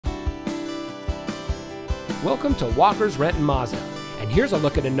Welcome to Walker's Renton Mazda, and here's a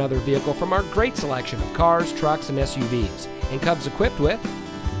look at another vehicle from our great selection of cars, trucks, and SUVs, and comes equipped with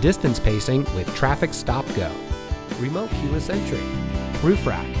distance pacing with traffic stop-go, remote keyless entry, roof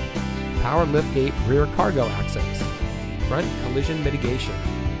rack, power liftgate rear cargo access, front collision mitigation,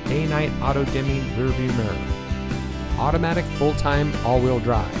 day-night auto-dimming rearview mirror, automatic full-time all-wheel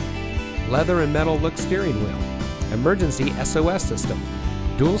drive, leather and metal look steering wheel, emergency SOS system,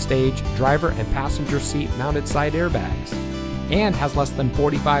 dual-stage driver and passenger seat mounted side airbags, and has less than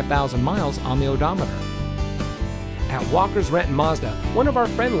 45,000 miles on the odometer. At Walker's Renton Mazda, one of our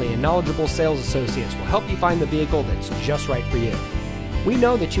friendly and knowledgeable sales associates will help you find the vehicle that's just right for you. We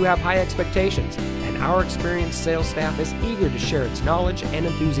know that you have high expectations, and our experienced sales staff is eager to share its knowledge and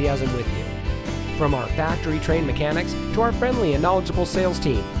enthusiasm with you. From our factory-trained mechanics to our friendly and knowledgeable sales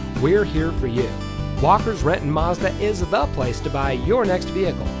team, we're here for you. Walker's Renton Mazda is the place to buy your next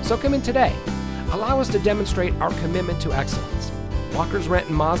vehicle, so come in today. Allow us to demonstrate our commitment to excellence. Walker's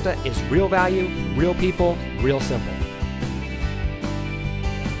Renton Mazda is real value, real people, real simple.